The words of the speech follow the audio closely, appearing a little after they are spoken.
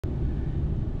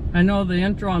I know the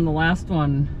intro on the last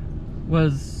one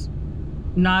was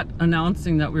not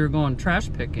announcing that we were going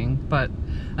trash picking, but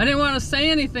I didn't want to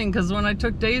say anything because when I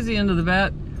took Daisy into the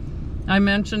vet, I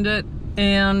mentioned it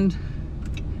and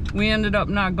we ended up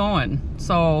not going.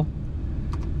 So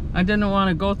I didn't want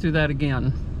to go through that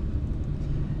again.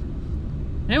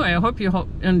 Anyway, I hope you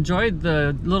enjoyed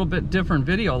the little bit different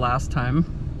video last time.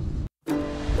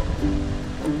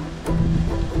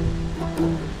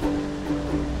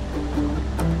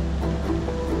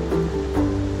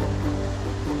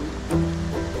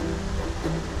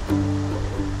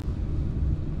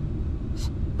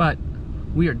 But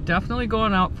we are definitely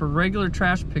going out for regular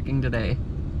trash picking today.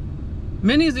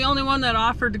 Minnie's the only one that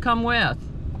offered to come with.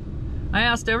 I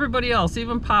asked everybody else,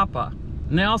 even Papa,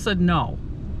 and they all said no.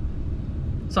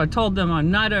 So I told them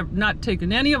I'm not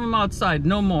taking any of them outside,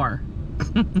 no more.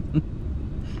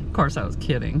 Of course I was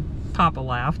kidding. Papa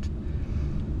laughed.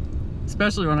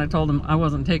 Especially when I told him I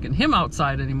wasn't taking him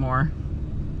outside anymore.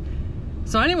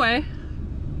 So anyway,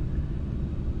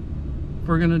 if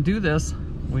we're gonna do this,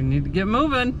 we need to get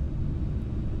moving.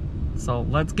 So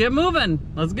let's get moving.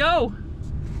 Let's go.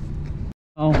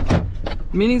 Oh,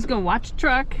 Minnie's gonna watch the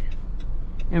truck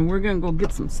and we're gonna go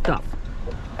get some stuff.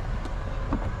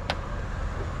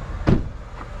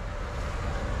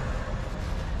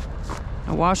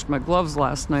 I washed my gloves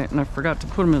last night and I forgot to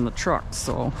put them in the truck,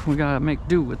 so we gotta make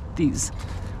do with these,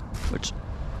 which,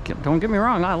 don't get me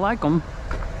wrong, I like them.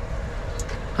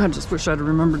 I just wish I'd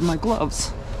remembered my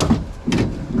gloves.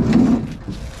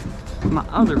 My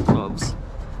other gloves.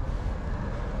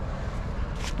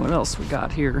 What else we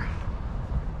got here?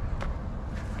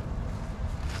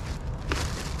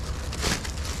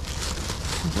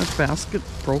 Is that basket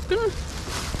broken?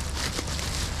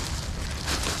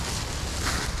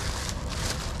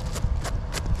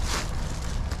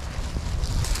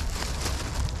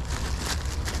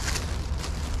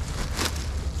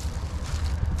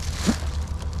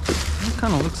 That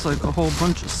kind of looks like a whole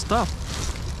bunch of stuff.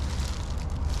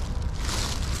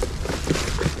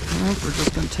 I think we're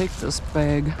just going to take this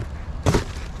bag.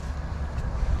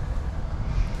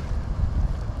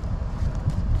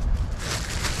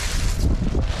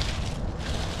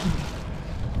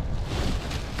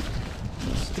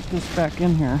 Stick this back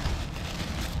in here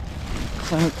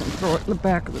so I can throw it in the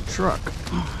back of the truck.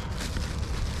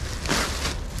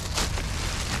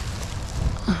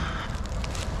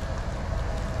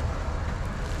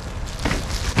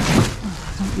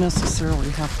 I don't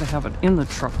necessarily have to have it in the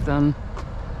truck then.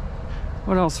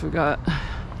 What else we got? I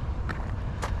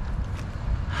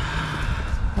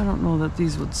don't know that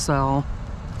these would sell.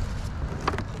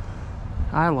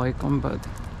 I like them, but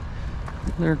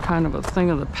they're kind of a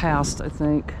thing of the past, I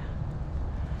think.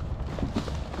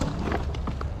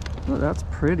 Oh, that's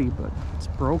pretty, but it's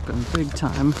broken big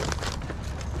time.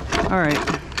 All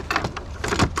right.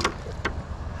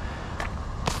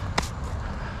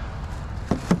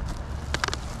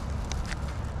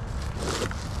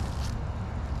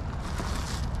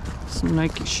 Some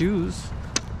Nike shoes.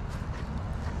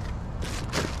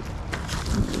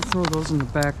 Throw those in the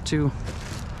back too.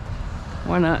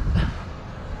 Why not?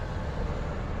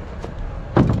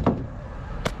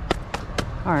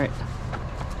 All right.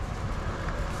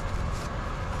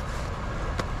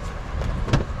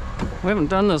 We haven't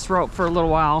done this route for a little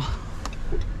while.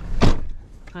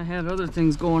 I had other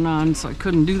things going on, so I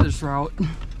couldn't do this route.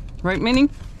 Right, Minnie?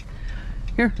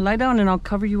 Here, lie down and I'll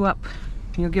cover you up.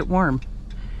 You'll get warm.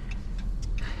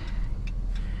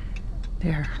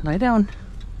 There, lie down.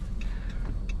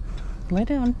 Lie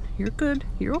down. You're good.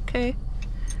 You're okay.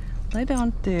 Lie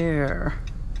down. There.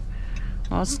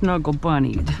 All snuggle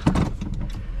bunnied.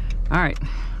 Alright.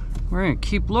 We're gonna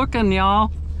keep looking,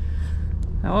 y'all.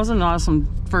 That was an awesome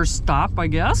first stop, I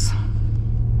guess.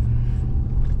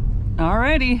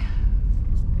 Alrighty.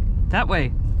 That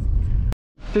way.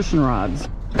 Fishing rods.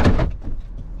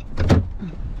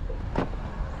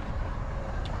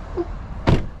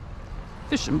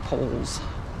 Fishing poles.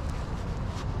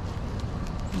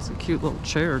 That's a cute little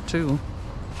chair too.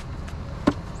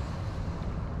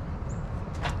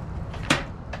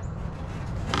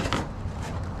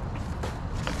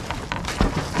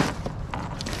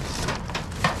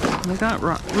 They got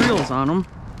reels on them.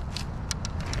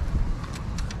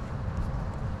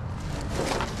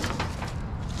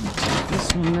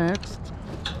 This one next.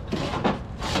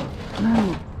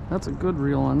 Oh, that's a good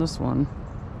reel on this one.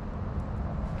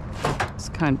 It's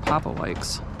the kind Papa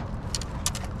likes.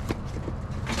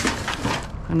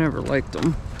 I never liked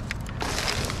them,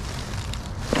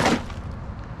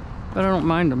 but I don't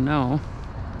mind them now.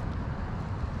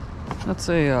 That's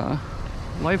a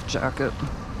life jacket.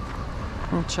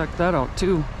 We'll check that out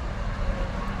too.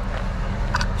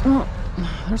 Oh,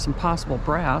 there's some possible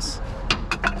brass.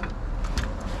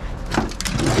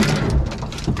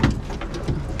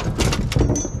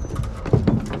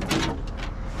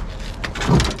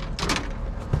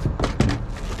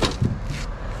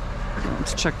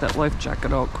 Let's check that life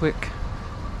jacket out quick.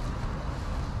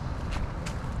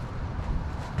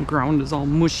 The ground is all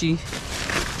mushy.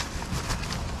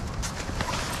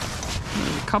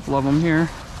 There's a couple of them here.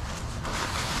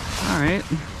 All right.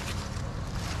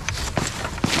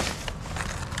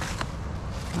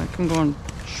 I can go and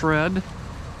shred.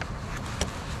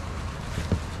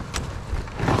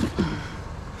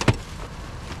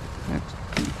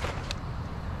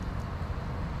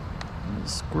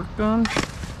 Squirt gun.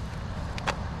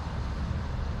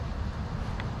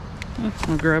 I'm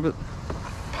gonna grab it.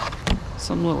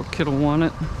 Some little kid will want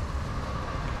it.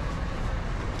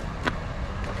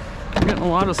 I'm getting a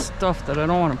lot of stuff that I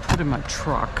don't want to put in my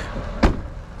truck.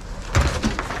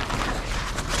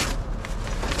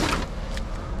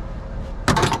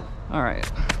 All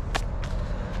right.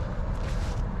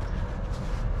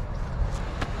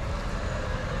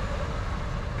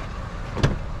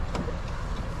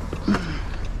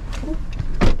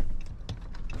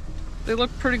 They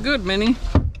look pretty good, Minnie.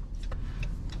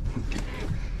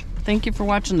 Thank you for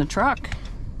watching the truck.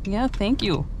 Yeah, thank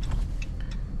you.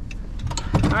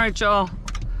 All right, y'all.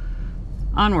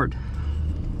 Onward.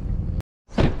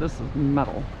 See if this is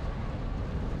metal.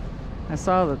 I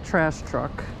saw the trash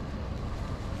truck.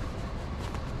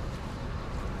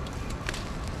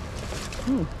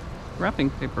 Ooh, wrapping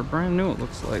paper, brand new it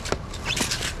looks like.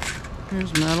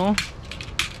 Here's metal.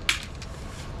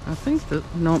 I think that,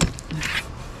 no,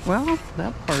 well,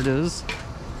 that part is.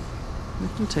 We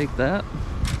can take that.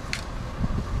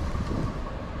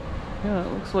 Yeah,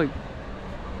 it looks like,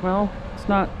 well, it's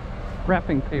not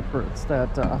wrapping paper, it's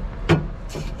that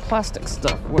plastic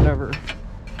stuff, whatever.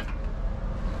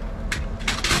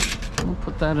 I'll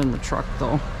put that in the truck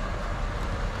though,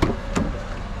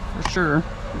 for sure.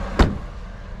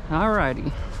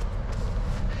 Alrighty.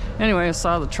 Anyway, I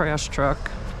saw the trash truck,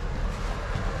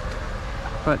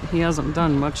 but he hasn't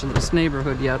done much of this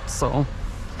neighborhood yet, so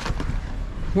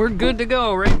we're good to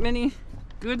go, right, Minnie?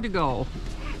 Good to go.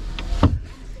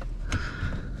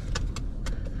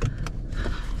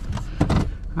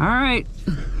 All right,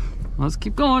 let's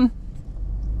keep going.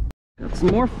 Got some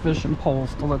more fishing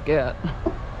poles to look at.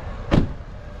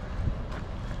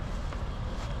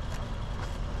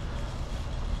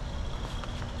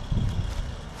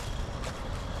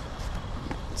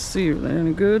 Let's see, are they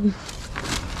any good?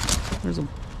 There's a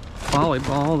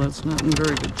volleyball that's not in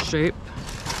very good shape.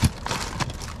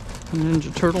 A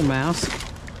Ninja Turtle mask.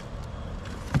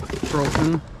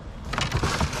 Broken.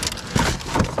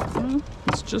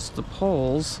 It's just the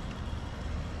poles.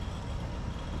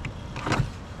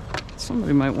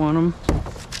 Somebody might want them.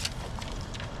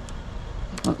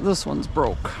 This one's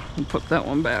broke. I'll put that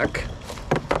one back.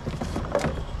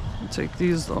 I'll take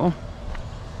these though.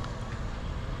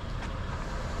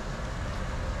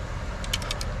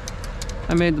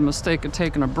 I made the mistake of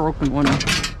taking a broken one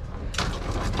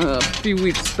a few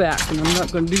weeks back, and I'm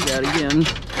not going to do that again.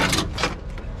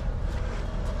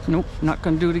 Nope, not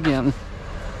going to do it again.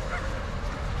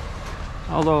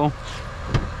 Although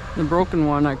the broken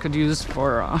one I could use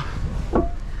for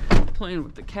playing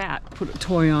with the cat, put a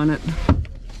toy on it.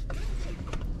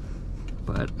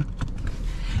 But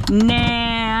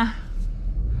nah.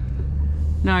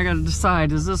 Now I gotta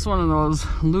decide, is this one of those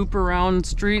loop around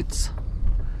streets?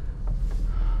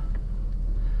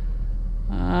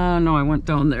 No, I went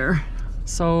down there.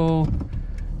 So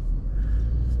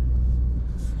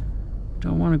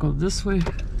don't want to go this way.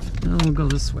 No, we'll go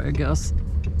this way, I guess.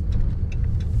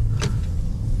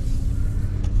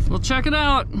 We'll check it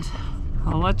out.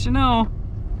 I'll let you know.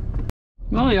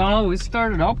 Well, y'all, we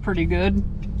started out pretty good.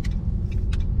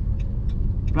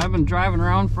 But I've been driving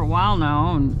around for a while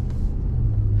now, and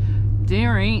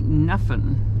there ain't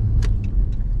nothing.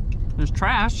 There's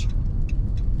trash,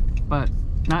 but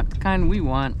not the kind we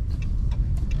want.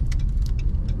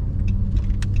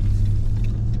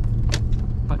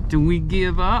 But do we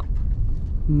give up?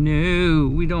 No,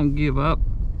 we don't give up.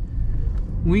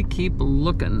 We keep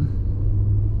looking.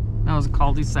 That was a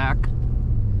cul-de-sac.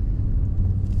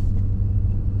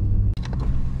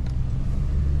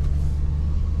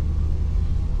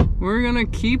 We're gonna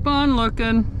keep on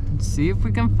looking, see if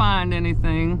we can find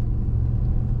anything.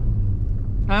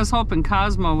 I was hoping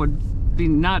Cosmo would be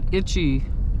not itchy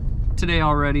today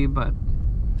already, but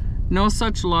no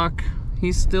such luck.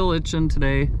 He's still itching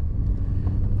today.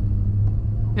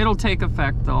 It'll take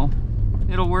effect though.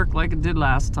 It'll work like it did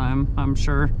last time, I'm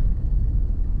sure.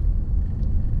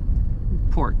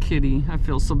 Poor kitty, I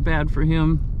feel so bad for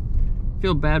him.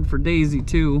 Feel bad for Daisy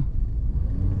too.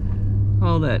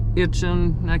 All that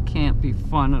itching, that can't be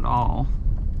fun at all.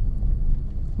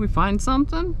 We find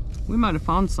something? We might have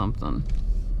found something.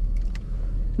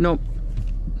 Nope.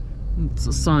 It's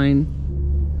a sign.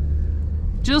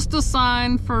 Just a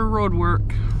sign for road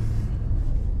work.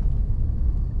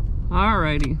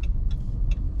 Alrighty.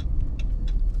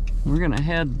 We're gonna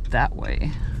head that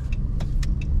way.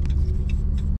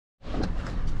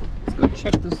 Let's go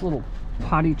check this little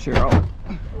potty chair out.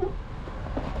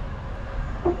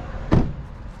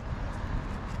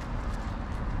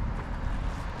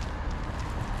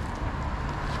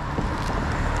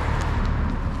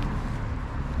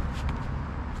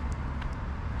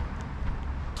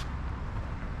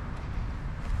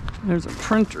 There's a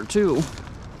printer too.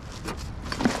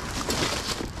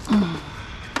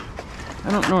 I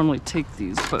don't normally take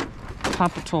these, but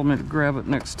Papa told me to grab it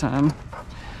next time.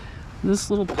 This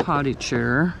little potty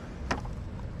chair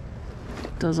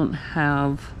doesn't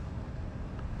have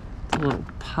the little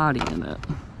potty in it.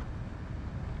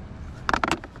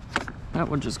 That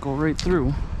would just go right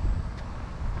through.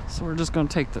 So we're just gonna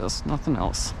take this, nothing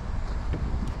else.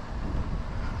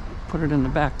 Put it in the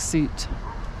back seat.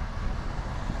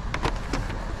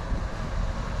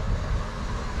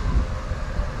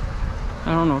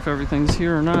 I don't know if everything's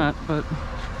here or not, but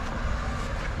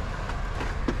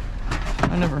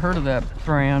I never heard of that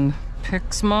brand.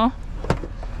 Pixma?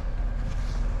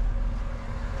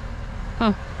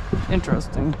 Huh,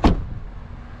 interesting.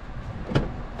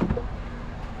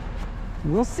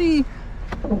 We'll see.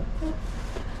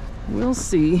 We'll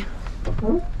see.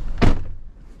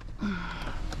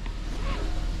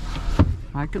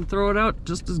 I can throw it out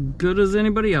just as good as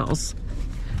anybody else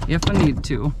if I need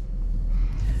to.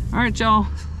 All right, y'all,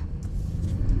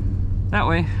 that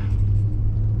way.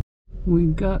 We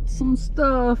got some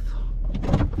stuff.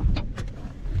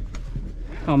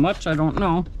 How much, I don't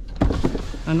know.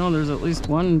 I know there's at least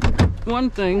one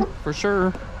thing for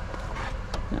sure.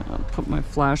 Yeah, I'll put my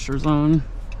flashers on.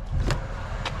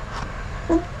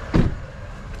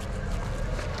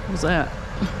 What's that?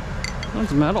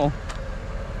 That's metal.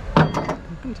 I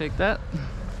can take that.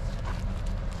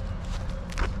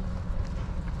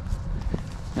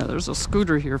 Yeah, there's a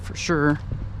scooter here for sure.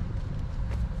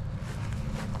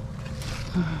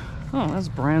 Oh, that's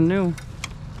brand new.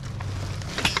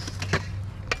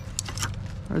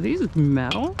 Are these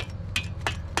metal?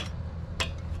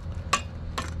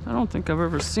 I don't think I've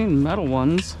ever seen metal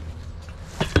ones.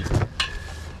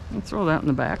 I'll throw that in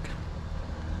the back.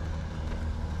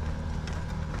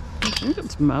 I think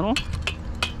it's metal.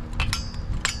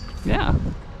 Yeah,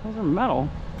 those are metal.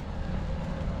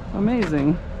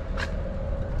 Amazing.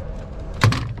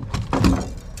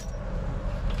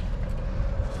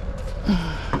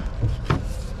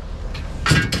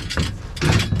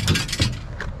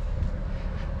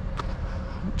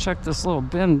 Check this little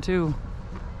bin too.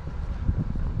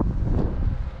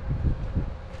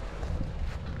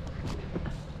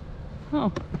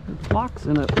 Oh, there's blocks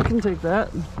in it. We can take that.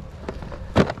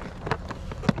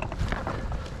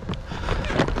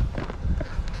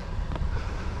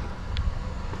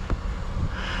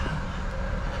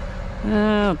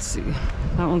 Let's see.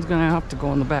 That one's gonna have to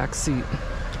go in the back seat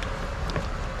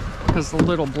because the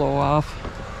lid will blow off.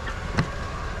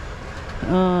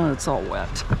 It's all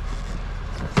wet.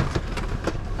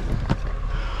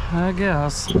 I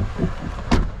guess.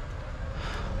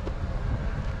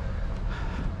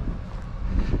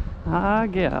 I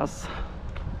guess.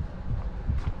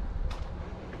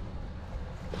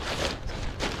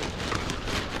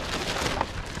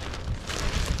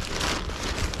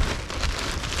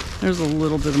 There's a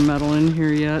little bit of metal in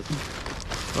here yet,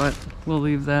 but we'll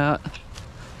leave that.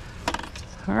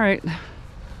 All right.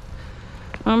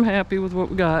 I'm happy with what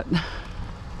we got.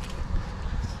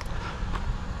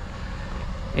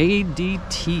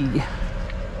 ADT.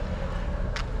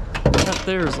 That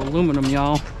there is aluminum,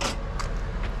 y'all.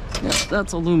 Yep,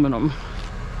 that's aluminum.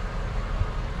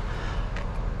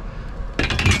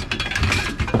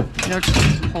 The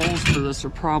extra holes for this are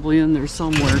probably in there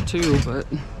somewhere too, but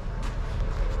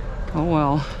oh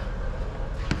well.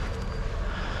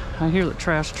 I hear the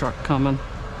trash truck coming.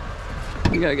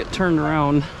 We gotta get turned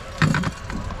around.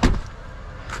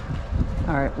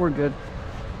 All right, we're good.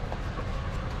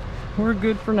 We're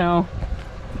good for now.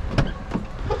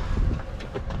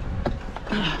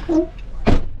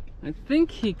 I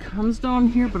think he comes down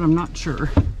here, but I'm not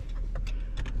sure.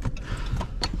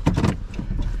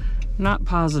 Not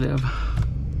positive.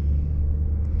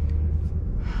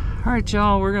 All right,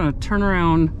 y'all, we're gonna turn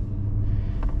around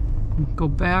and go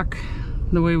back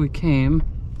the way we came.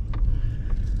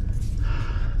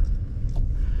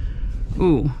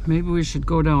 Ooh, maybe we should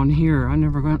go down here. I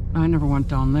never went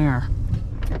down there.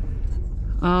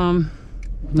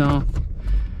 No.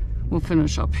 We'll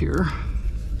finish up here.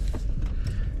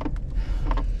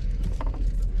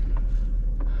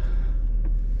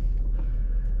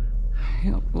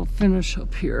 Yep, we'll finish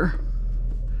up here.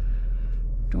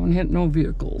 Don't hit no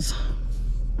vehicles.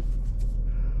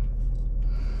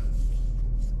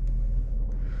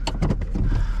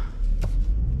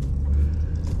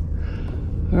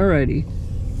 Alrighty.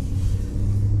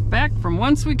 Back from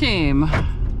whence we came.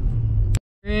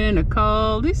 In a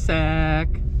cul-de-sac.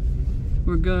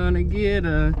 We're gonna get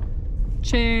a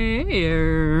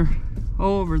chair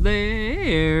over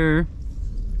there.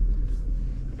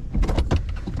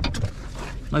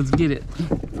 Let's get it.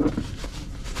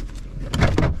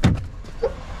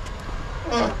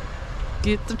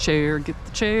 Get the chair, get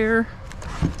the chair.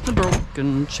 The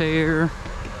broken chair.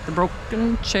 Get the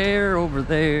broken chair over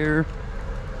there.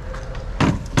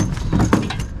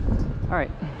 All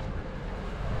right.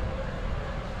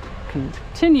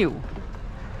 Continue.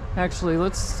 Actually,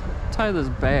 let's tie this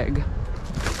bag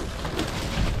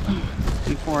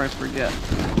before I forget.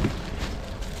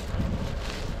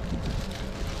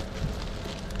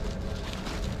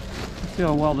 See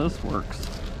how well this works.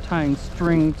 Tying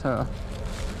string to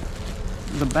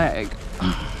the bag.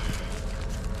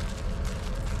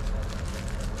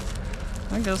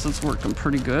 I guess it's working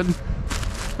pretty good.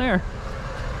 There.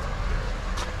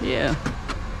 Yeah.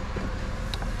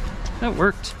 That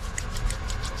worked.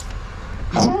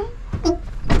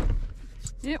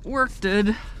 It worked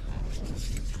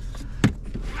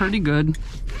pretty good.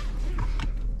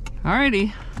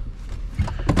 Alrighty.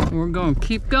 We're gonna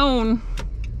keep going.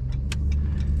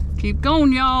 Keep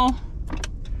going, y'all.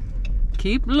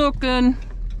 Keep looking.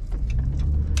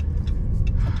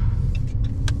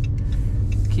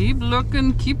 Keep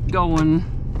looking, keep going.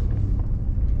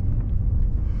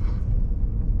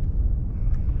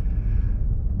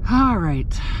 All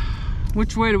right.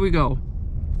 Which way do we go?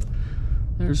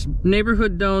 There's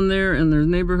neighborhood down there and there's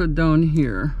neighborhood down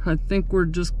here. I think we're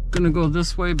just gonna go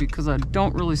this way because I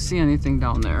don't really see anything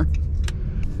down there.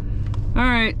 All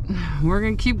right, we're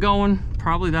gonna keep going,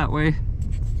 probably that way.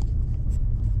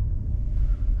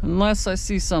 Unless I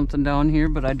see something down here,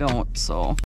 but I don't,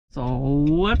 so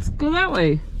let's go that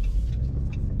way.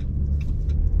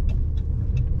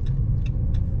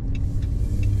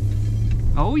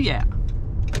 Oh yeah.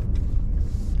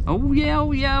 Oh yeah,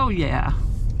 oh yeah, oh yeah.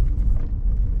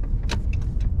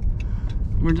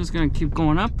 We're just gonna keep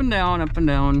going up and down, up and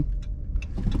down.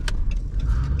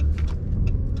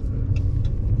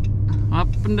 Up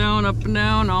and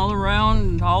down, all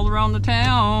around the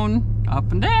town.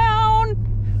 Up and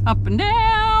down, up and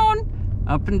down,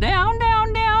 up and down,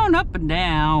 down, down, up and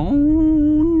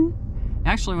down.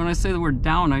 Actually, when I say the word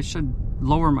down, I should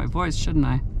lower my voice, shouldn't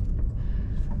I?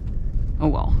 Oh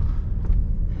well.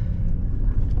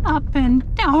 Up and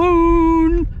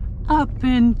down, up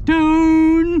and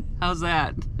down. How's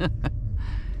that?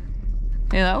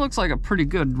 Hey, that looks like a pretty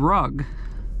good rug. Is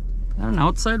that an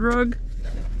outside rug?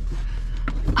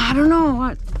 I don't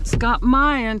know. It's got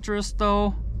my interest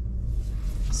though.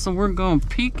 So we're going to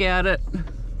peek at it.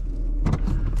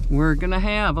 We're going to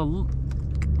have a...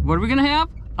 What are we going to have?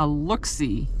 A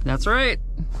look-see. That's right.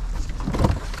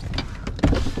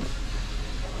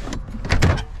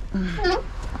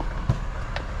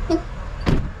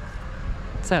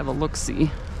 Let's have a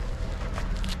look-see.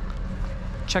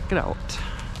 Check it out.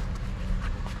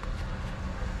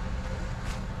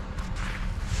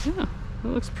 Yeah, it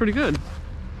looks pretty good.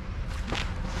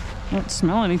 I don't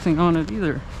smell anything on it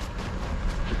either.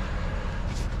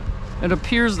 It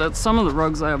appears that some of the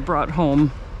rugs I have brought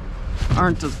home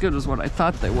aren't as good as what I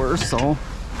thought they were, so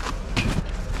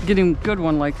getting a good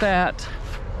one like that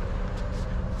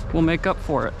will make up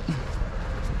for it.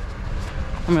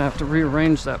 I'm gonna have to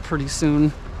rearrange that pretty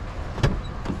soon.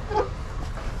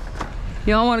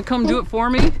 Y'all want to come do it for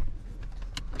me?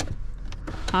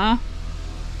 Huh?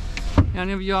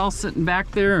 Any of y'all sitting back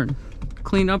there and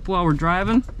clean up while we're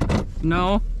driving?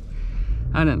 No?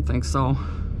 I didn't think so.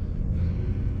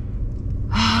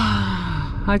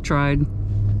 I tried.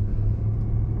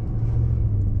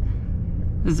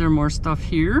 Is there more stuff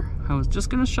here? I was just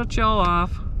gonna shut y'all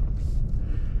off.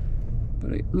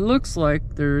 But it looks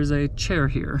like there is a chair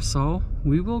here, so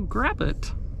we will grab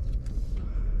it.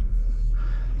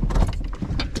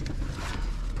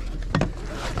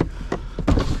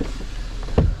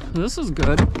 This is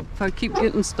good. If I keep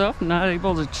getting stuff and not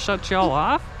able to shut y'all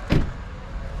off,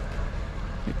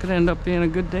 it could end up being a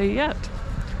good day yet.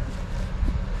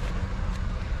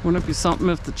 Wouldn't it be something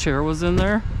if the chair was in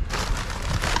there?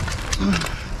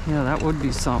 Yeah, that would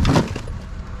be something.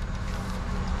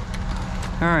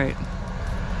 All right.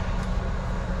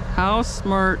 How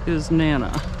smart is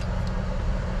Nana?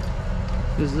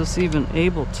 Is this even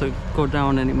able to go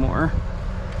down anymore?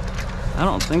 I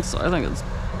don't think so. I think it's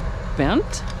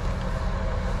bent.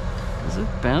 Is it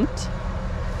bent?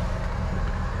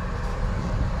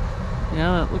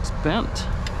 Yeah, that looks bent.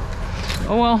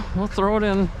 Oh well, we'll throw it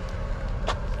in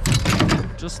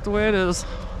just the way it is.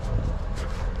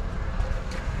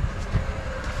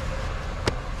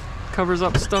 Covers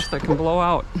up stuff that can blow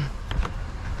out.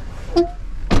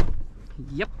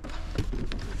 Yep.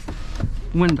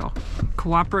 Window.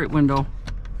 Cooperate, window.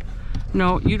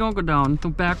 No, you don't go down. The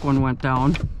back one went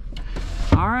down.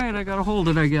 All right, I gotta hold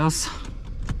it, I guess.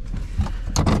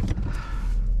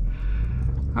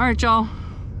 All right, y'all.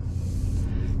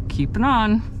 Keeping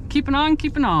on. Keeping on,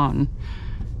 keeping on.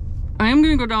 I am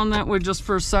gonna go down that way just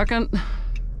for a second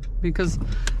because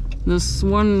this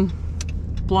one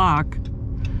block,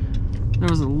 there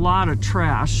was a lot of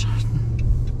trash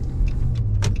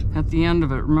at the end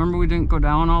of it. Remember, we didn't go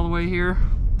down all the way here?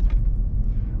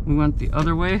 We went the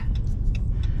other way.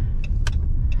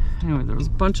 Anyway, there was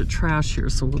a bunch of trash here,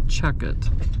 so we'll check it.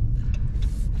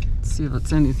 See if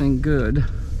it's anything good.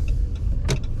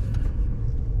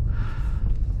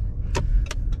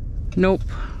 Nope,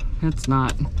 it's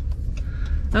not.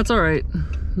 That's all right.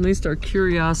 At least our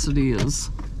curiosity is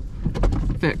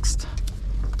fixed.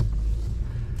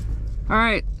 All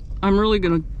right, I'm really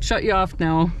gonna shut you off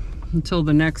now until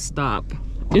the next stop,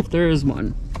 if there is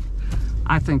one.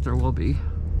 I think there will be.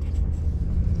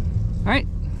 All right,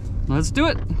 let's do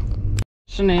it.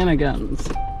 Shenanigans.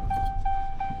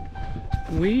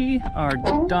 We are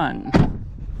done.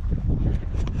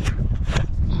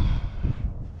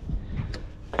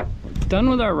 We're done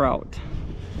with our route.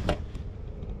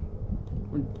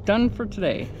 We're done for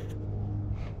today.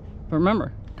 But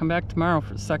remember, come back tomorrow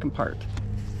for the second part.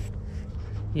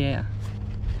 Yeah.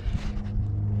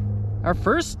 Our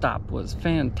first stop was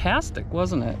fantastic,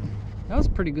 wasn't it? That was a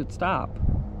pretty good stop.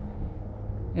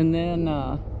 And then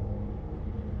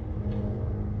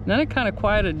it kind of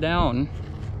quieted down.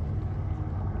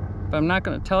 But I'm not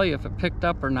going to tell you if it picked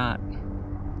up or not.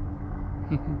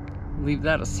 Leave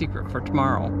that a secret for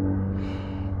tomorrow.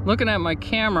 Looking at my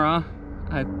camera,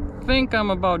 I think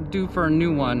I'm about due for a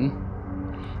new one.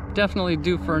 Definitely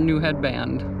due for a new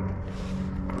headband.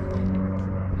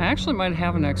 I actually might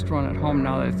have an extra one at home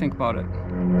now that I think about it.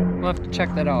 We'll have to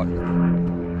check that out.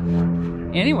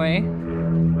 Anyway,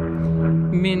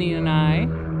 Minnie and I,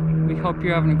 we hope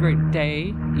you're having a great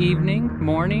day, evening,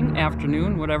 morning,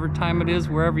 afternoon, whatever time it is,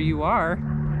 wherever you are.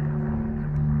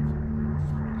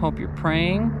 Hope you're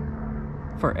praying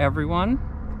for everyone,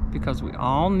 because we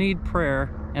all need prayer,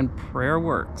 and prayer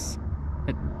works.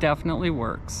 It definitely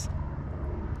works.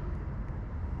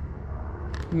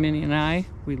 Minnie and I,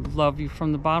 we love you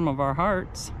from the bottom of our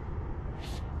hearts.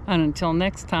 And until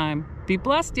next time, be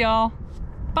blessed, y'all.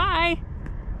 Bye.